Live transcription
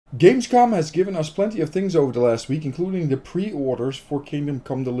Gamescom has given us plenty of things over the last week, including the pre-orders for Kingdom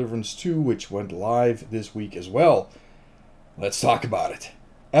Come Deliverance II, which went live this week as well. Let's talk about it.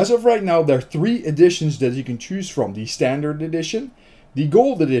 As of right now, there are 3 editions that you can choose from. The Standard Edition, the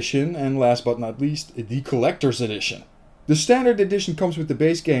Gold Edition, and last but not least, the Collector's Edition. The Standard Edition comes with the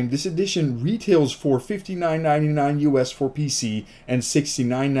base game. This edition retails for $59.99 US for PC and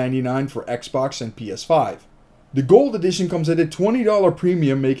 $69.99 for Xbox and PS5. The Gold Edition comes at a $20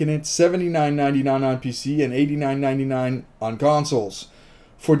 premium, making it $79.99 on PC and $89.99 on consoles.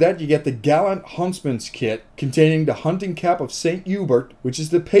 For that, you get the Gallant Huntsman's Kit, containing the hunting cap of Saint Hubert, which is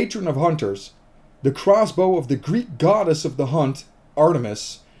the patron of hunters, the crossbow of the Greek goddess of the hunt,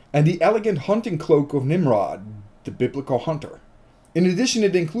 Artemis, and the elegant hunting cloak of Nimrod, the biblical hunter. In addition,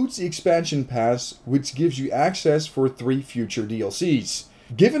 it includes the expansion pass, which gives you access for 3 future DLCs.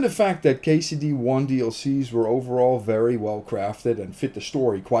 Given the fact that KCD1 DLCs were overall very well crafted and fit the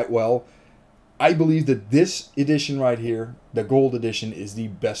story quite well, I believe that this edition right here, the Gold Edition, is the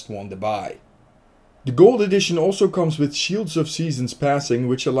best one to buy. The Gold Edition also comes with Shields of Seasons Passing,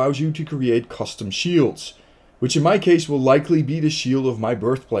 which allows you to create custom shields, which in my case will likely be the shield of my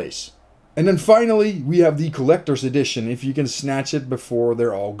birthplace. And then finally, we have the Collector's Edition, if you can snatch it before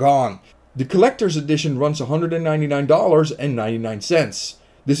they're all gone. The Collector's Edition runs $199.99.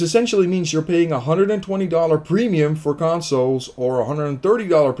 This essentially means you're paying a $120 premium for consoles or a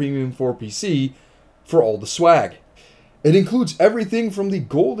 $130 premium for PC for all the swag. It includes everything from the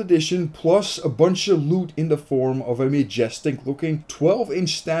Gold Edition plus a bunch of loot in the form of a majestic looking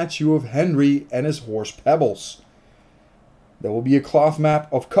 12-inch statue of Henry and his horse Pebbles. There will be a cloth map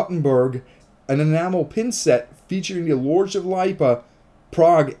of Kuttenberg, an enamel pin set featuring the Lords of Lipa,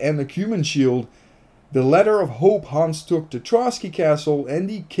 Prague and the Cuman Shield, the Letter of Hope Hans took to Trotsky Castle, and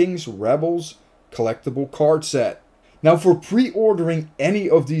the King's Rebels collectible card set. Now, for pre-ordering any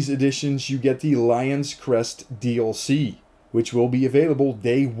of these editions, you get the Lion's Crest DLC, which will be available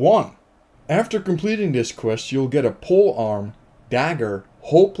day 1. After completing this quest, you'll get a pole arm, dagger,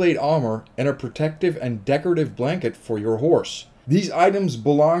 whole plate armor, and a protective and decorative blanket for your horse. These items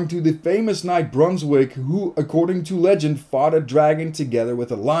belong to the famous knight Brunswick, who, according to legend, fought a dragon together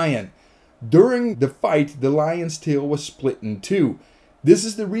with a lion. During the fight, the lion's tail was split in 2. This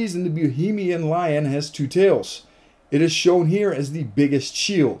is the reason the Bohemian lion has 2 tails. It is shown here as the biggest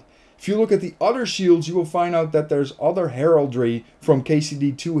shield. If you look at the other shields, you will find out that there's other heraldry from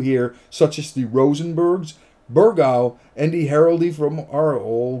KCD2 here, such as the Rosenbergs, Burgau, and the heraldry from our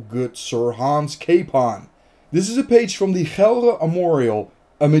old good Sir Hans Capon. This is a page from the Gelre Armorial,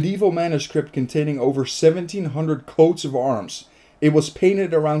 a medieval manuscript containing over 1,700 coats of arms. It was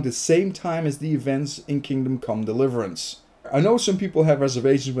painted around the same time as the events in Kingdom Come Deliverance. I know some people have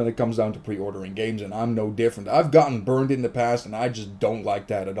reservations when it comes down to pre-ordering games, and I'm no different. I've gotten burned in the past, and I just don't like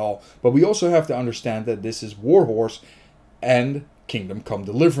that at all. But we also have to understand that this is Warhorse and Kingdom Come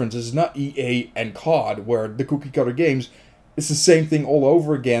Deliverance. This is not EA and COD, where the cookie cutter games, it's the same thing all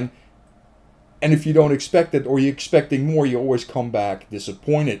over again. And if you don't expect it, or you're expecting more, you always come back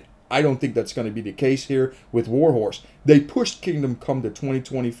disappointed. I don't think that's going to be the case here with Warhorse. They pushed Kingdom Come to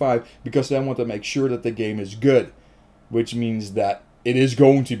 2025 because they want to make sure that the game is good, which means that it is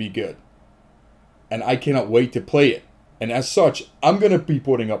going to be good. And I cannot wait to play it. And as such, I'm going to be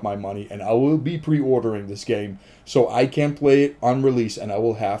putting up my money, and I will be pre-ordering this game so I can play it on release, and I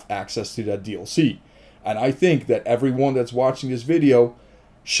will have access to that DLC. And I think that everyone that's watching this video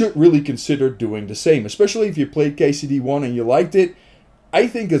should really consider doing the same, especially if you played KCD1 and you liked it. I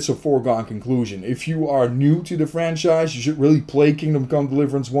think it's a foregone conclusion. If you are new to the franchise, you should really play Kingdom Come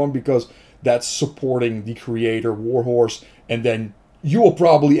Deliverance 1 because that's supporting the creator, Warhorse, and then you will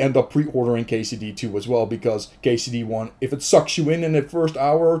probably end up pre-ordering KCD 2 as well because KCD 1, if it sucks you in the first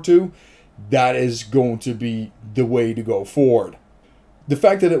hour or 2, that is going to be the way to go forward. The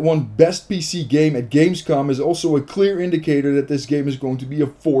fact that it won Best PC Game at Gamescom is also a clear indicator that this game is going to be a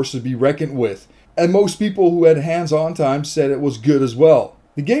force to be reckoned with. And most people who had hands-on time said it was good as well.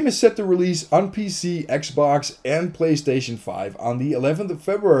 The game is set to release on PC, Xbox, and PlayStation 5 on the 11th of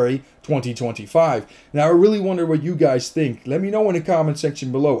February 2025. Now, I really wonder what you guys think. Let me know in the comment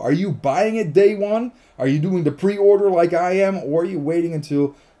section below. Are you buying it day 1? Are you doing the pre-order like I am? Or are you waiting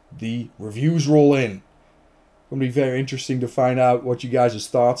until the reviews roll in? It's going to be very interesting to find out what you guys'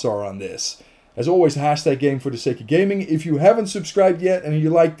 thoughts are on this. As always, hashtag game for the sake of gaming. If you haven't subscribed yet and you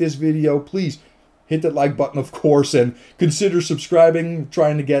like this video, please hit that like button, of course, and consider subscribing,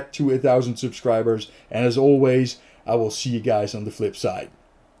 trying to get to 1,000 subscribers. And as always, I will see you guys on the flip side.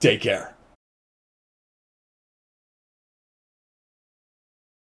 Take care.